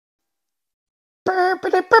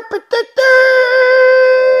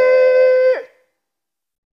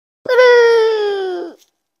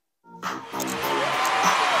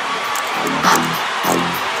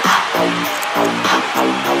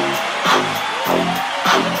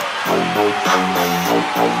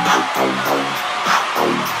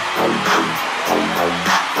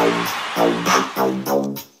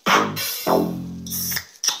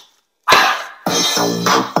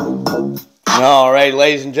All right,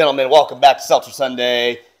 ladies and gentlemen, welcome back to Seltzer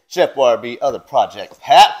Sunday. Chef Warby, other project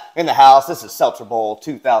Pat in the house. This is Seltzer Bowl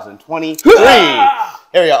 2023. Here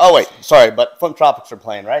we go. Oh, wait, sorry, but Flint Tropics are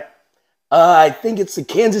playing, right? I think it's the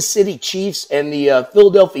Kansas City Chiefs and the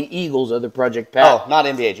Philadelphia Eagles, other project Pat. Oh, not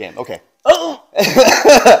NBA Jam. Okay. Oh.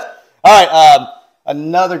 All right,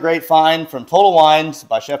 another great find from Total Wines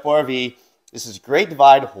by Chef Warby. This is Great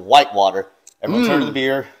Divide White Water. Everyone's heard of the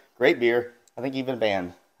beer. Great beer. I think even a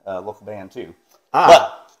band. Local band too.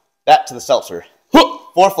 But back to the seltzer.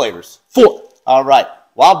 4 flavors. 4. All right.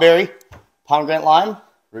 Wild berry, pomegranate lime,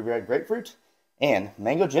 red grapefruit, and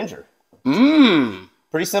mango ginger.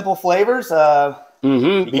 Pretty simple flavors.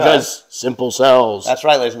 Because simple sells. That's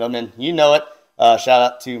right, ladies and gentlemen. You know it. Shout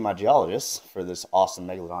out to my geologists for this awesome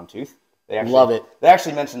megalodon tooth. Love it. They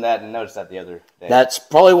actually mentioned that and noticed that the other day. That's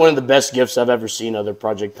probably one of the best gifts I've ever seen, other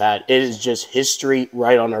project Pat. It is just history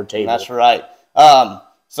right on our table. That's right.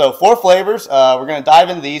 So 4 flavors. We're going to dive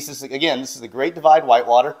into these. This is the Great Divide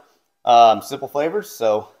Whitewater. Simple flavors.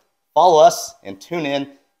 So follow us and tune in,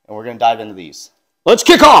 and we're going to dive into these. Let's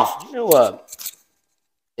kick off. You know,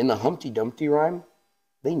 in the Humpty Dumpty rhyme,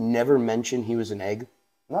 they never mention he was an egg.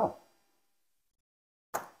 No.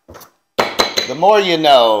 The more you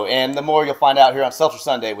know, and the more you'll find out here on Seltzer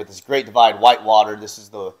Sunday with this Great Divide Whitewater. This is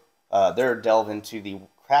their delve into the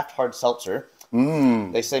craft hard seltzer.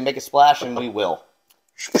 They say make a splash, and we will.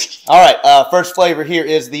 All right, first flavor here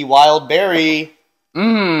is the wild berry.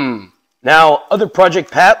 Now, other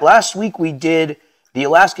project Pat, last week we did the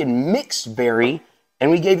Alaskan mixed berry,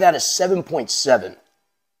 and we gave that a 7.7.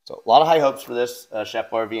 So a lot of high hopes for this,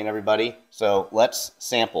 Chef Harvey and everybody. So let's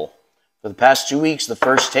sample. For the past 2 weeks, the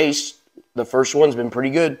first one's been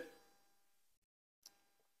pretty good.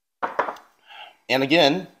 And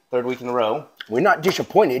again, 3rd week in a row. We're not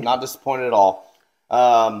disappointed. Not disappointed at all.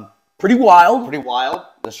 Pretty wild. Pretty wild.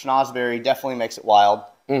 The schnozberry definitely makes it wild.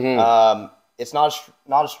 It's not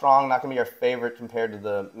as strong, not going to be our favorite compared to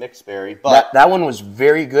the mixed berry. But that one was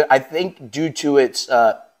very good. I think due to its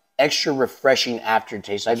extra refreshing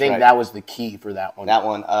aftertaste. I think that was the key for that one. That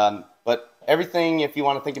one. But everything, if you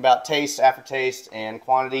want to think about taste, aftertaste, and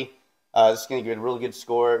quantity, this is going to give it a really good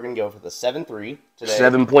score. We're going to go for the 7.3 today.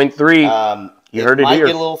 7.3. You heard it here. It here. might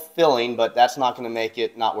get a little filling, but that's not going to make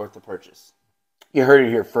it not worth the purchase. You heard it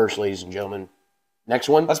here first, ladies and gentlemen. Next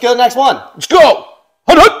one? Let's go to the next one. Let's go!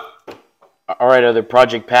 All right, other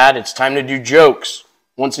project Pat, it's time to do jokes.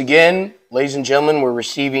 Once again, ladies and gentlemen, we're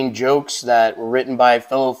receiving jokes that were written by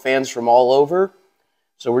fellow fans from all over.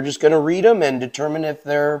 So we're just going to read them and determine if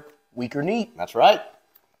they're weak or neat. That's right.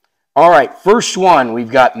 All right, first one.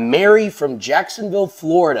 We've got Mary from Jacksonville,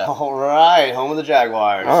 Florida. All right, home of the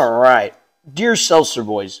Jaguars. All right. Dear Seltzer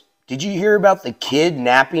Boys, did you hear about the kid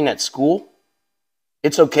napping at school?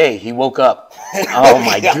 It's okay, he woke up. Oh,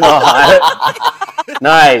 my God.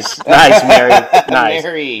 Nice, Mary. Nice.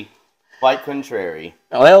 Mary, quite contrary.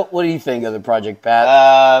 Well, what do you think of the project,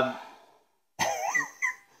 Pat?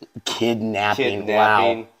 Kidnapping.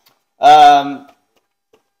 Wow.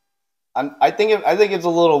 I think it's a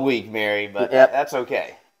little weak, Mary, but that's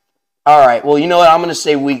okay. All right. Well, you know what? I'm going to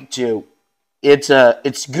say weak too. It's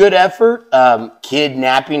good effort.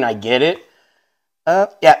 Kidnapping, I get it.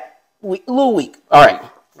 Yeah, a little weak. All right.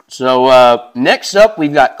 So next up,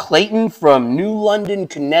 we've got Clayton from New London,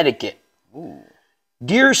 Connecticut. Ooh.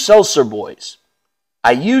 Dear Seltzer Boys,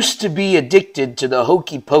 I used to be addicted to the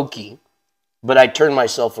hokey pokey, but I turned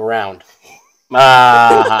myself around.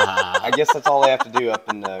 I guess that's all they have to do up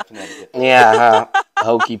in Connecticut. Yeah,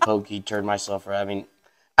 hokey pokey, turned myself around. I mean,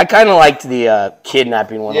 I kind of liked the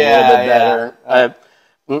kidnapping one a little bit better. I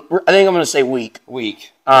think I'm going to say weak.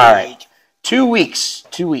 Weak. All right. 2 weeks.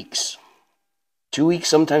 2 weeks. 2 weeks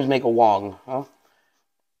sometimes make a wong, huh? All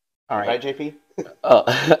right. Right, JP? All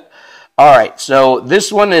right. So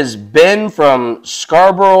this one is Ben from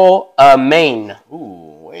Scarborough, Maine.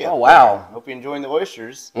 Ooh, way up wow. There. Hope you're enjoying the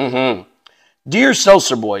oysters. Dear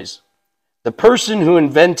Seltzer Boys, the person who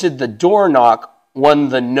invented the door knock won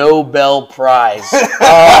the Nobel Prize.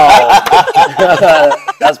 Oh,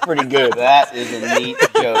 that's pretty good. That is a neat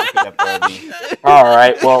joke, All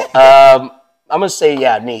right. Well, I'm going to say,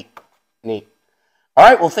 yeah, neat. All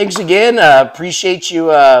right. Well, thanks again. Appreciate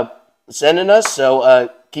you sending us. So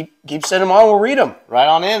keep sending them on. We'll read them. Right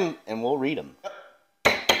on in, and we'll read them.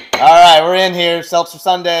 All right, we're in here. Seltzer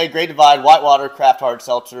Sunday, Great Divide, White Water, Craft Hard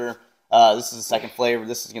Seltzer. This is the second flavor.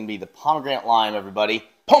 This is going to be the Pomegranate Lime, everybody.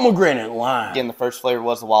 Pomegranate Lime. Again, the first flavor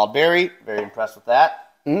was the Wild Berry. Very impressed with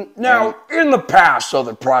that. Now, in the past,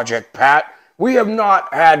 Southern Project Pat, we have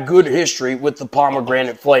not had good history with the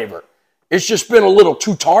pomegranate flavor. It's just been a little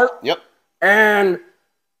too tart. Yep. And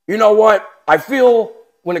you know what? I feel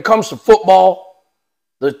when it comes to football,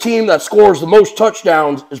 the team that scores the most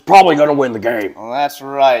touchdowns is probably going to win the game. Well, that's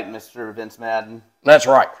right, Mr. Vince Madden. That's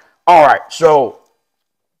right. All right, so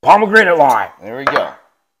pomegranate lime. There we go.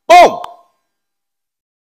 Boom!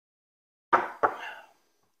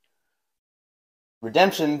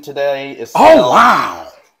 Redemption today is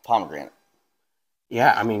pomegranate.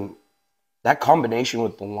 Yeah, I mean, that combination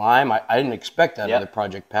with the lime, I didn't expect that out of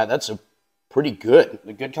Project Pat. That's a pretty good.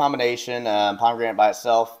 A good combination. Pomegranate by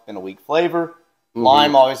itself, been a weak flavor.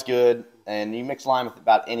 Lime, always good. And you mix lime with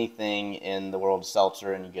about anything in the world of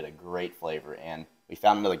seltzer, and you get a great flavor. And we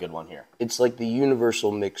found another good one here. It's like the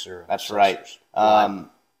universal mixer. That's right.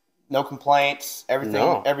 No complaints.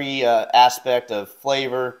 Everything, every aspect of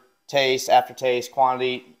flavor, taste, aftertaste,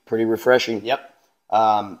 quantity. Pretty refreshing. Yep.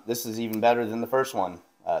 This is even better than the first one.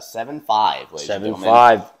 7.5, ladies and gentlemen.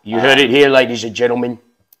 7.5. You heard it here, ladies and gentlemen.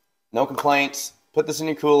 No complaints. Put this in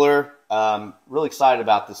your cooler. Really excited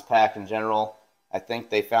about this pack in general. I think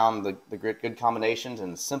they found the good combinations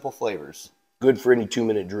and simple flavors. Good for any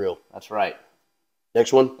 2-minute drill. That's right.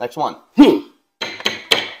 Next one? Next one.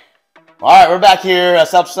 All right, we're back here.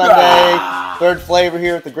 Seltzer Sunday. Third flavor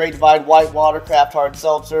here at the Great Divide White Water Craft Hard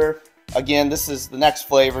Seltzer. Again, this is the next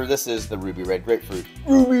flavor. This is the Ruby Red Grapefruit.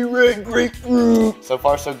 Ruby Red Grapefruit. So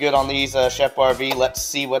far, so good on these, Chef RV. Let's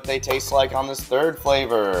see what they taste like on this third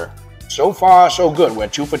flavor. So far, so good. We're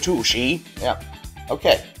 2 for 2, see? Yeah.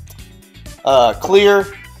 Okay. Clear,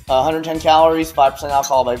 110 calories, 5%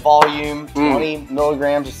 alcohol by volume, 20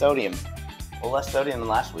 milligrams of sodium. A little less sodium than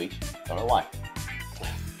last week. Don't know why.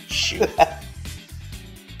 Shoot.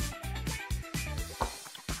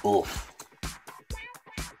 Oof.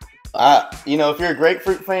 You know, if you're a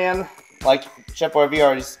grapefruit fan, like Chef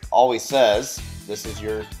RV always says, this is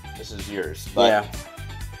yours. But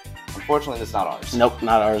unfortunately, this is not ours. Nope,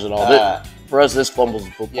 not ours at all. For us, this fumbles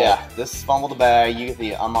the football. Yeah, this fumble the bag. You get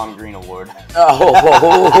the Amon Green Award.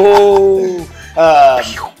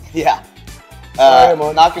 Yeah.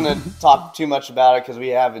 Not going to talk too much about it because we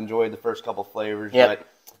have enjoyed the first couple flavors. Yep.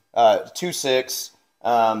 But 2.6.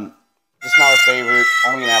 It's not our favorite.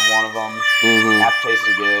 Only gonna have one of them. Aftertaste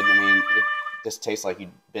is good. I mean, it just tastes like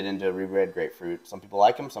you bit into a Ruby Red Grapefruit. Some people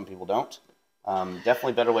like them, some people don't.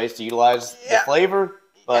 Definitely better ways to utilize the flavor,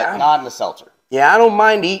 but not in the seltzer. Yeah, I don't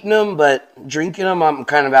mind eating them, but drinking them, I'm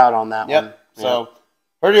kind of out on that one. So,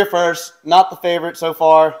 heard here first. Not the favorite so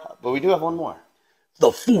far, but we do have one more.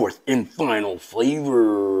 The fourth and final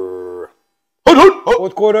flavor.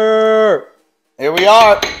 Fourth quarter. Here we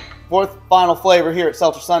are. Fourth final flavor here at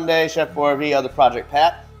Seltzer Sunday. Chef RV, other Project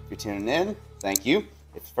Pat. If you're tuning in, thank you.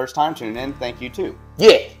 If it's the first time tuning in, thank you too.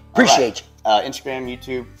 Yeah, appreciate you. Instagram,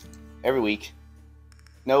 YouTube, every week.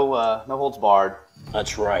 No holds barred.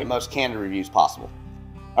 That's right. The most candid reviews possible.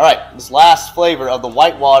 All right, this last flavor of the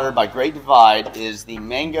White Water by Great Divide is the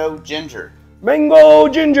Mango Ginger. Mango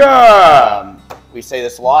Ginger! We say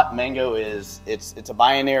this a lot. Mango it's a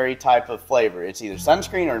binary type of flavor. It's either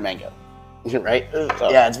sunscreen or mango. Right? So,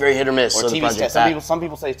 yeah, it's very hit or miss. Or TV static. Some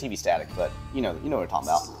people say TV static, but you know what we're talking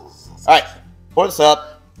about. All right, pour this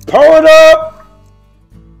up. Pour it up!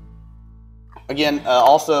 Again,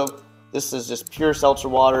 also, this is just pure seltzer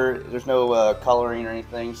water. There's no coloring or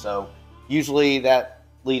anything, so usually that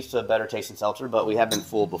leads to a better tasting seltzer, but we have been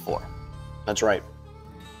fooled before. That's right.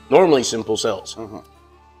 Normally simple seltz.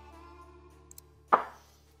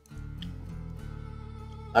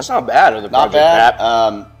 That's not bad of the Project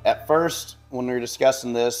Pat. At first, when we were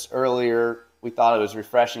discussing this earlier, we thought it was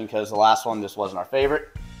refreshing because the last one just wasn't our favorite.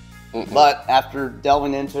 But after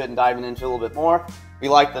delving into it and diving into it a little bit more, we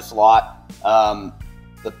like this a lot.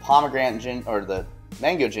 The pomegranate or the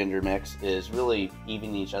mango ginger mix is really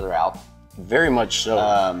evening each other out. Very much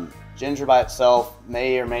so. Ginger by itself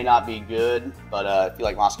may or may not be good, but if you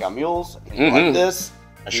like Moscow mules, you like this.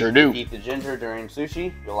 I sure do. Eat the ginger during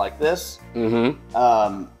sushi, you'll like this.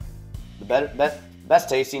 Mm-hmm. The best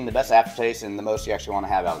tasting, the best aftertaste, and the most you actually want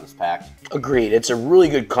to have out of this pack. Agreed. It's a really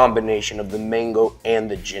good combination of the mango and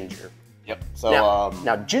the ginger. Yep. So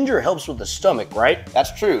now ginger helps with the stomach, right?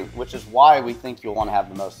 That's true, which is why we think you'll want to have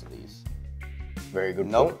the most of these. Very good.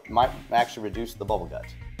 Nope, might actually reduce the bubble gut.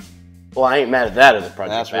 Well, I ain't mad at that as a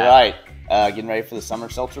project. That's right. Getting ready for the Summer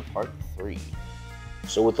Seltzer Part 3.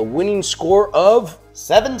 So with a winning score of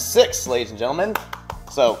 7-6, ladies and gentlemen.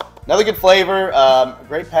 So another good flavor,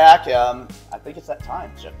 great pack. I think it's that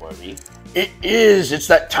time, Chef Worthy. it is. It's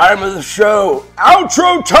that time of the show.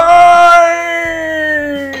 Outro time!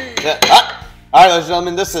 All right, ladies and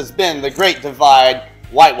gentlemen, this has been the Great Divide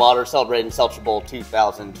Whitewater celebrating Seltzer Bowl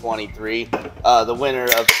 2023. The winner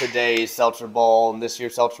of today's Seltzer Bowl and this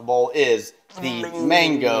year's Seltzer Bowl is the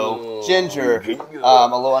Mango Ginger. A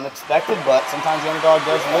little unexpected, but sometimes the underdog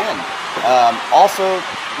does win. Also,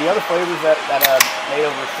 the other flavors that made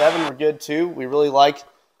over 7 were good too. We really like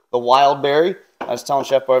the wild berry. I was telling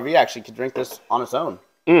Chef Barbie actually could drink this on its own.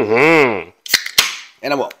 And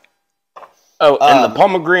I will. Oh, and the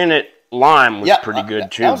pomegranate lime was pretty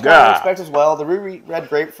good too. That was kind of unexpected as well. The red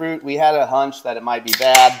grapefruit, we had a hunch that it might be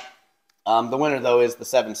bad. The winner though is the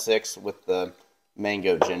 7-6 with the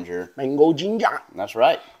mango ginger. Mango ginger. That's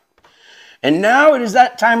right. And now it is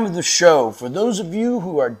that time of the show. For those of you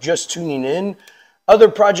who are just tuning in, other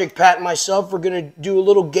Project Pat and myself are going to do a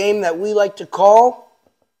little game that we like to call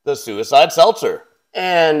the Suicide Seltzer.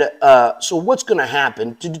 And so what's going to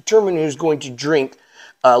happen to determine who's going to drink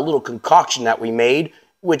a little concoction that we made,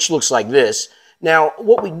 which looks like this. Now,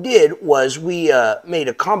 what we did was we made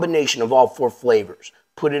a combination of all 4 flavors,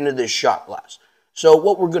 put into this shot glass. So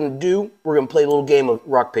what we're going to do, we're going to play a little game of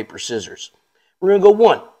rock, paper, scissors. We're going to go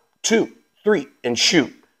 1, 2, 3, and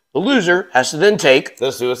shoot. The loser has to then take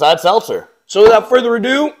the Suicide Seltzer. So without further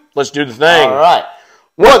ado, let's do the thing. All right.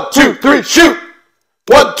 1, 2, 3, shoot!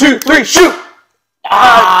 1, 2, 3, shoot!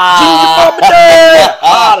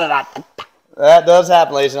 That does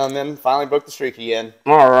happen, ladies and gentlemen. Finally broke the streak again.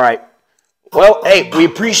 All right. Well, hey, we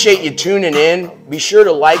appreciate you tuning in. Be sure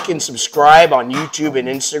to like and subscribe on YouTube and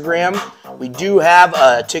Instagram. We do have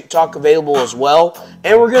a TikTok available as well,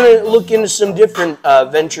 and we're going to look into some different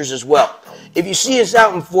ventures as well. If you see us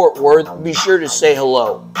out in Fort Worth, be sure to say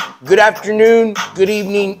hello. Good afternoon, good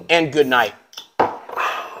evening, and good night.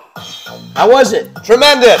 How was it?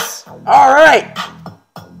 Tremendous. All right.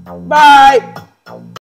 Bye.